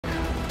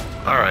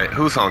Alright,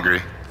 who's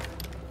hungry?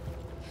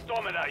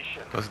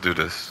 Domination. Let's do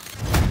this.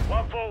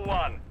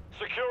 141.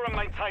 Secure and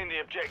maintain the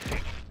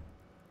objective.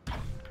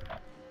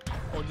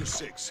 On your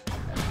 6.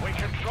 We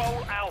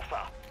control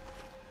Alpha.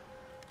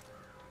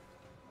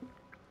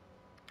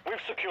 We've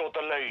secured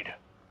the lead.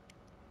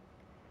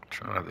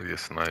 Try not to get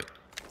sniped.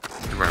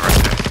 You're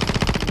right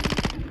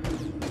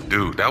there.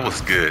 Dude, that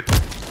was good.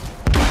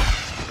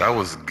 That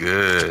was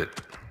good.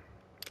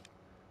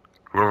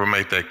 Whoever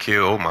made that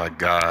kill, oh my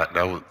god,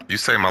 that was, you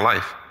saved my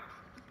life.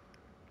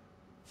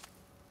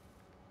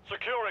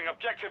 Securing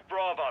objective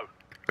Bravo.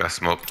 Got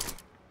smoked.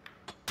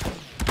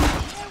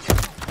 Objective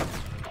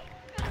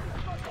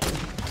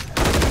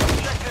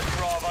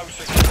Bravo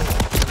secure.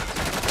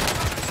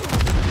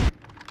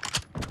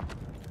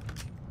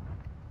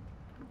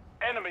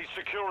 Enemy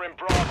securing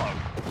Bravo.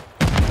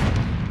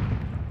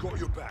 Got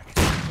your back.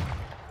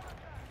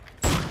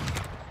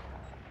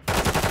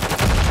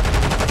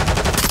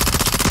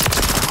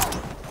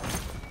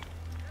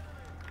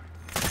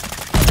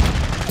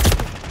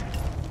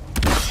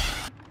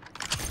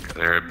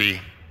 There it be.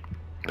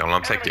 Don't let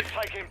him take it.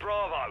 Enemy's taking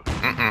Bravo.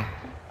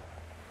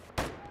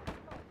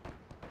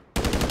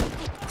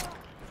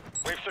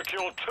 We've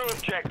secured 2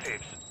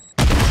 objectives.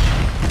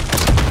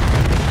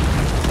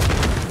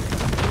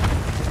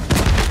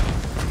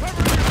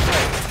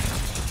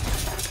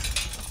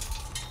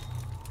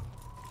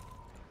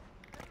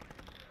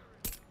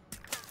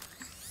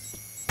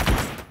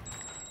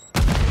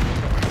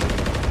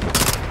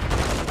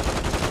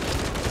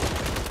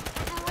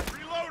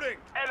 Reloading.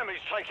 Enemy's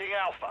taking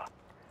Alpha.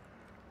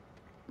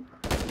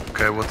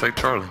 Okay, we'll take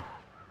Charlie.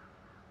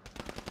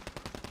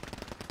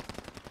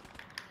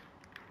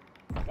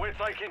 We're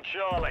taking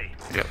Charlie.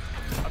 Yep.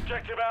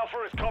 Objective Alpha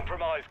is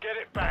compromised. Get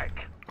it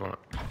back. Hold on.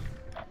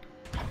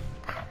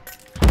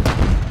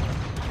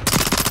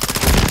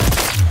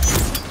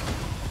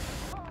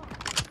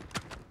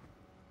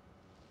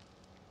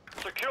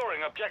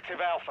 Securing objective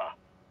Alpha.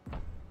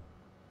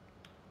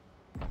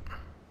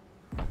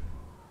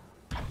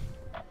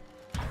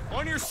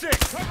 On your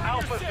 6.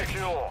 Alpha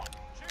secure.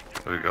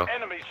 There we go.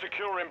 Enemy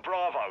securing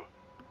Bravo.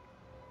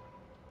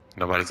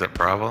 Nobody's at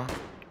Bravo?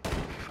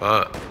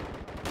 Fuck.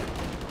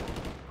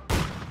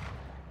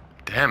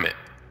 Damn it.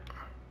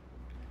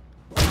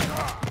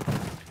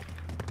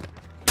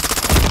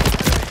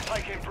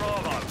 Taking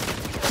Bravo.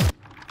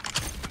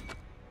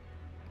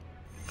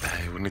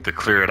 Hey, we need to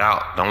clear it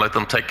out. Don't let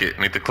them take it.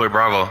 We need to clear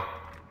Bravo.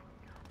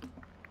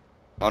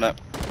 On it.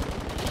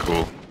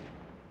 Cool.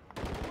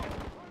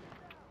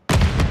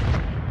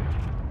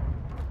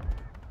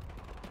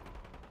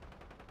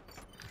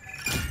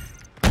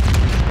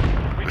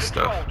 We Good control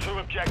stuff. 2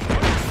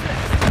 objectives.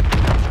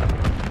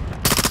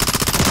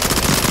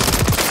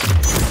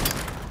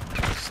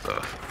 Good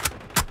stuff.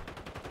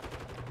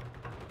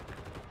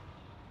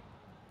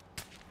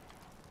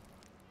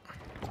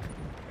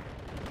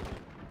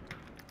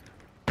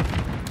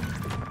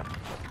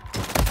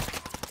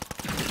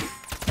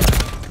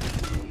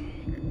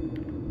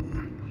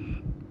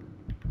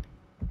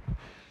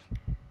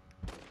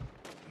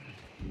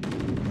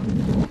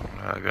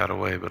 I got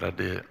away, but I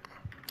did.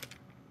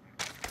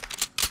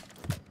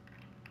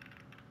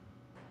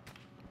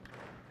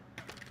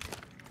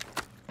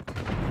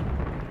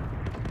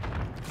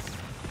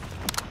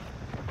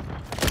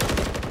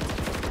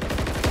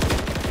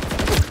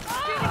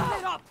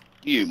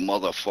 You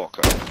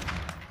motherfucker.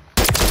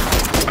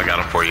 I got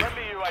him for you.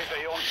 Friendly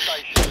UAV on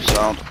station.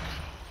 Sound.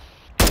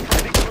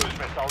 Friendly cruise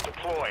missile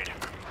deployed.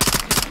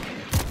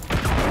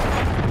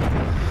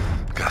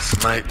 Got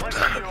sniped.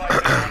 Friendly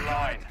UAV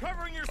online.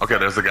 Covering your Okay,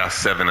 there's a guy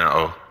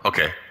 7-0.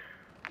 Okay.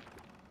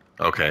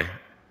 Okay.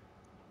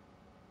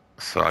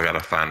 So I gotta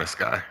find this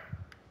guy.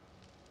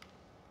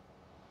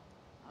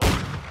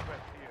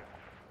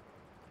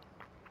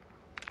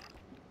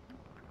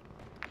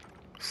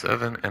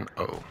 Seven and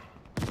O.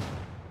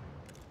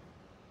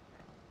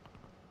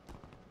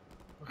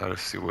 Gotta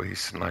see where he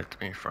sniped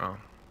me from.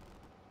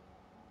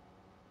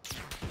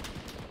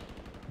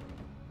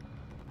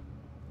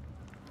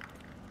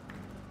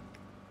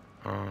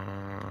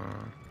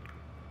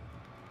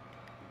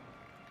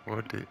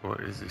 Where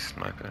is he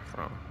sniping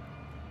from?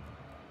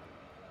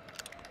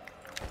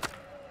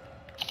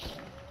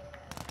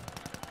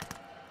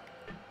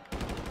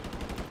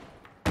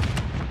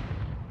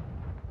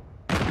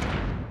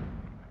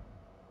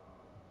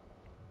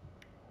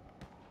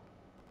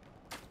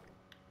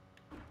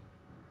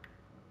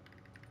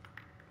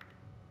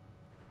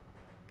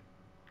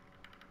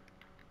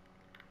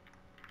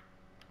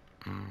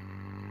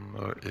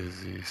 Where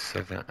is he?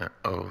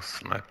 7-0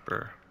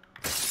 sniper.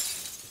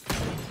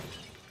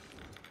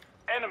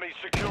 Enemy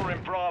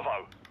securing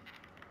Bravo.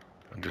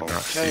 I do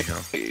not see him.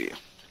 Okay.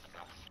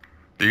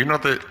 Do you know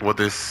that what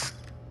this?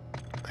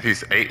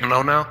 He's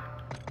 8-0 now?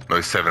 No,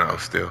 he's 7-0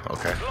 still.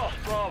 Okay, Lost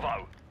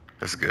Bravo.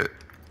 that's good.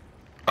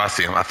 I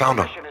see him. I found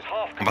him. Mission is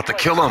half I'm about to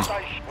complete. kill him.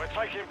 We're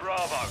taking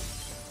Bravo.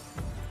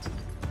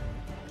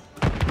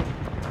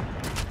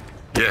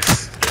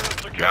 Yes.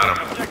 Securing Got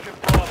him.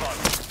 objective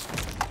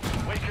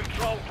Bravo. We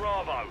control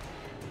Bravo.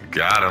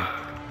 Got him.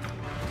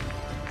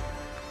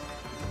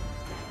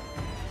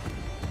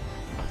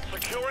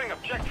 Securing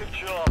objective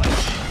Charlie.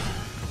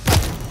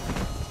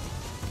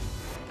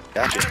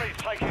 Gotcha. Enemies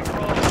taking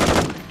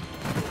Bravo.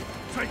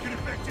 Taking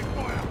effective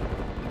fire.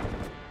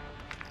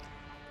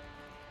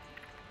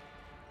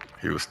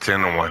 He was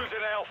 10-1. Losing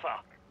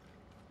Alpha.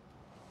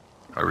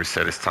 I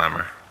reset his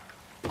timer.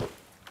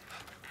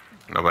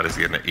 Nobody's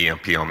getting an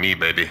EMP on me,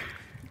 baby.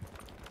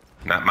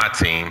 Not my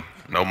team.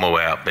 No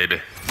MOAB, baby.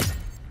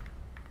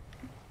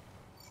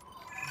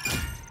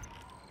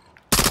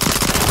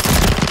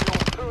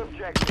 Two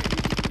objectives.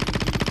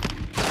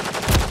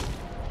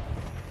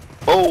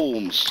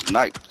 Boom!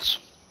 Sniped.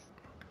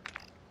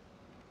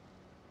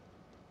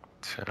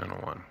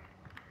 10-1.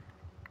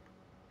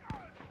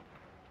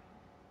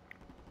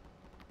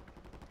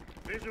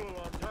 Visual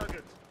on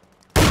target.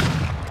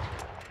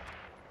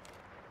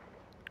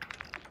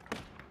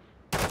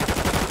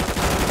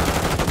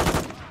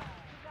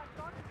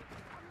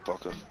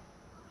 Fucker.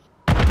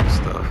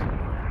 Stuff.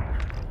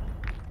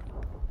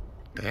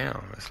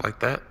 Damn, it's like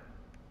that.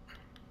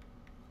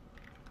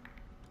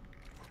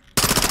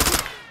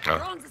 We're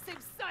Oh, on the same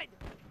side.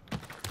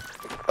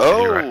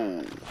 Oh! you're right.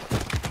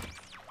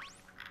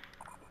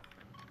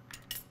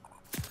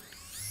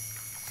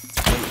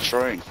 On the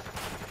train.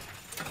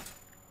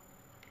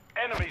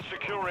 Enemy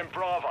securing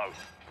Bravo.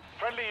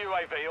 Friendly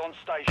UAV on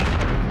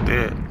station.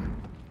 dead.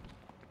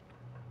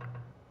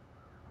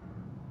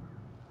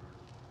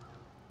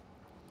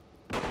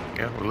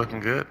 Yeah, we're looking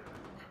good.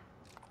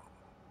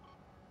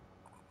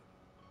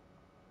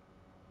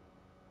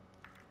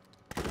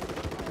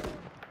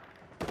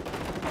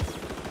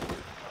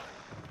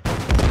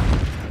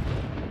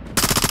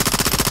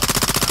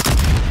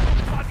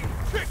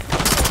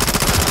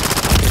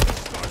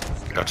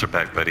 Got your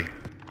back, buddy.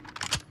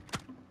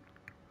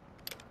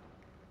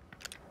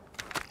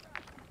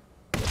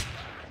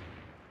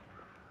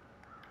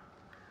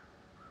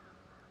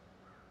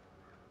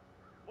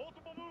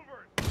 Multiple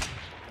movers.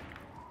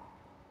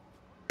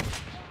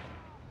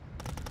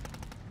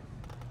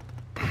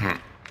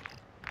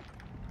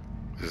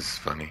 This is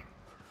funny.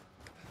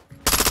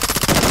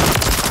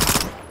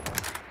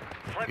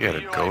 Friendly You had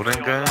a UAV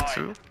golden gun online.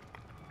 too?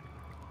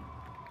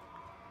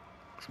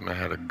 This man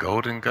had a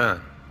golden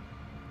gun.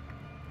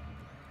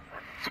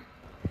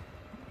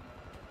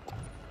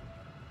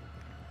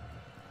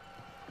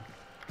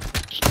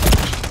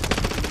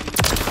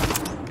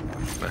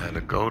 This man had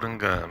a golden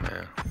gun,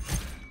 man.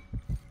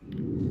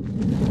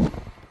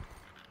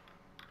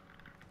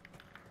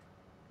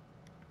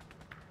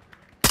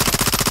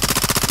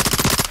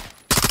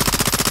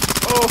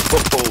 Oh,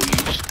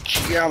 you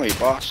jammy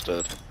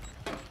bastard.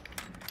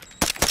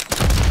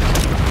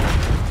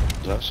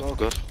 That's all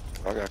good.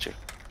 I got you.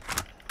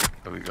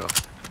 There we go.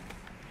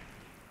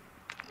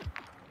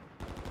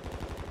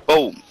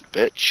 Boom,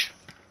 bitch.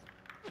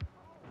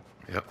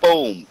 Yep.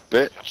 Boom,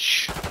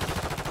 bitch.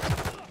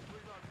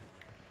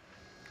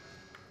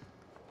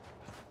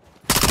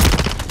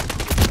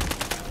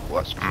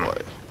 What's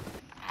play?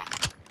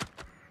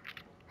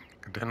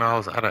 Didn't know I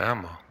was out of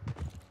ammo.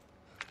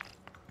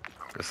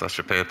 Guess I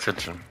should pay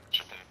attention.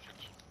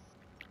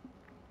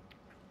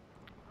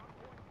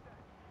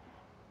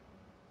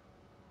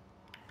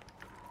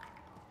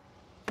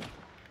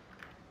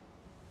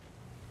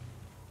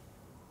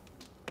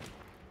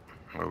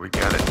 Well, we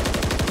got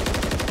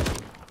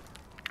it.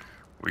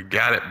 We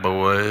got it,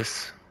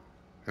 boys.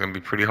 It's gonna be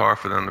pretty hard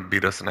for them to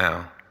beat us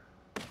now.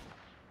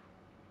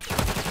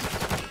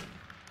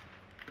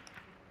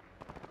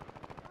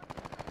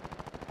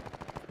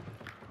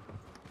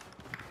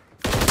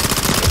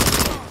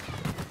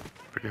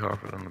 Pretty hard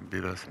for them to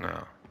beat us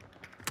now.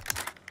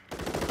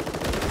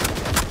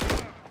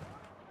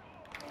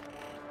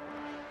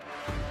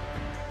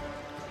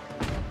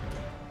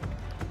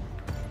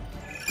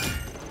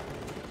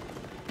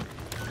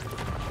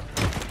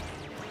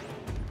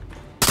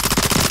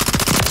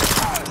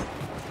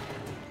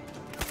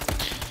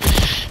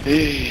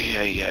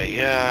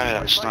 Yeah,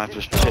 that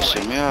sniper's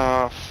pissing me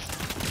off.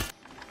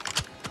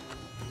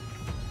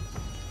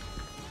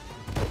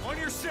 On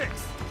your six.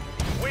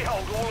 We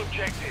hold all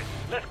objectives.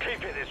 Let's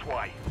keep it this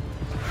way.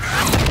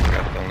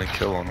 Got the only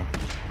kill on them.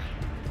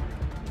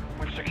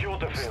 We've secured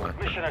the field.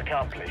 Sniper. Mission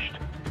accomplished.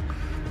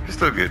 You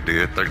still good,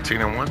 dude.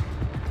 13-1.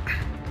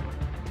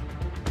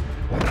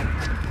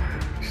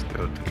 You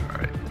still do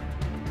alright.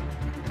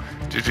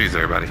 GG's,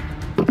 everybody.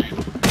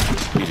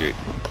 GG.